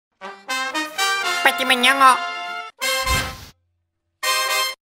빠지면 영어.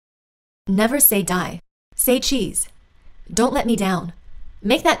 Never say die. Say cheese. Don't let me down.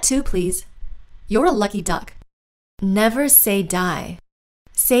 Make that two, please. You're a lucky duck. Never say die.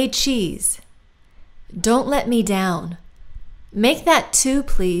 Say cheese. Don't let me down. Make that two,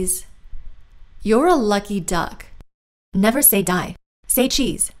 please. You're a lucky duck. Never say die. Say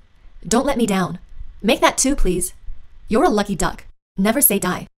cheese. Don't let me down. Make that two, please. You're a lucky duck. Never say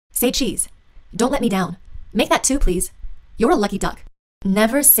die. Say cheese. Don't let me down. Make that two, please. You're a lucky duck.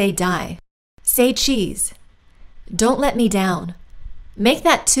 Never say die. Say cheese. Don't let me down. Make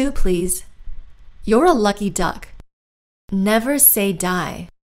that two, please. You're a lucky duck. Never say die.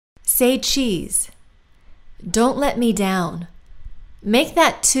 Say cheese. Don't let me down. Make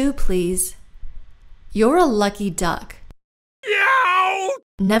that two, please. You're a lucky duck. Yow!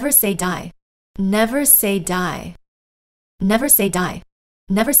 Never say die. Never say die. Never say die.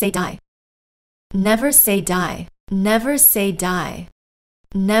 Never say die. Never say die. Never say die.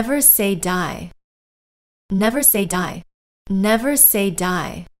 Never say die. Never say die. Never say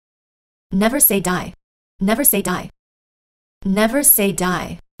die. Never say die. Never say die. Never say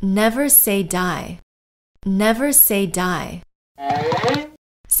die. Never say die. Never say die.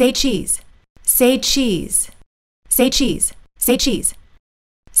 Say cheese. Say cheese. Say cheese. Say cheese.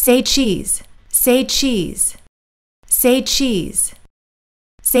 Say cheese. Say cheese. Say cheese.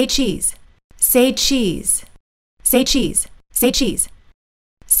 Say cheese. Say cheese. Say cheese. Say cheese.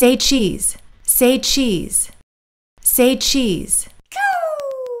 Say cheese. Say cheese. Say cheese.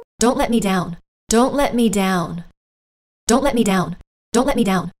 Don't let me down. Don't let me down. Don't let me down. Don't let me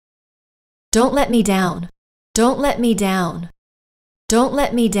down. Don't let me down. Don't let me down. Don't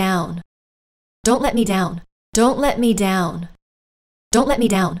let me down. Don't let me down. Don't let me down. Don't let me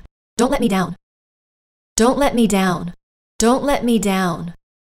down. Don't let me down. Don't let me down. Don't let me down.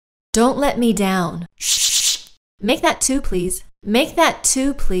 Don't let me down. Shh. Make that two, please. Make that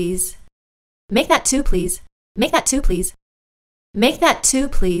two, please. Make that two, please. Make that two, please. Make that two,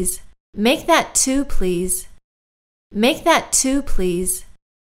 please. Make that two, please. Make that two, please.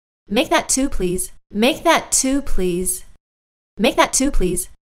 Make that two, please. Make that two, please. Make that two,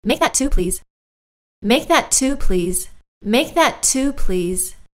 please. Make that two, please. Make that two, please. Make that two,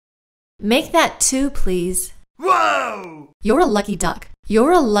 please. Make that two, please. Whoa! You're a lucky duck.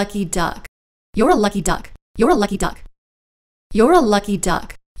 You're a lucky duck. You're a lucky duck. You're a lucky duck. You're a lucky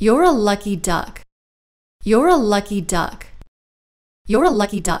duck. You're a lucky duck. You're a lucky duck. You're a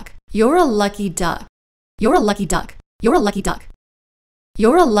lucky duck. You're a lucky duck. You're a lucky duck. You're a lucky duck.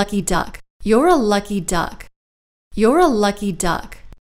 You're a lucky duck. You're a lucky duck. You're a lucky duck.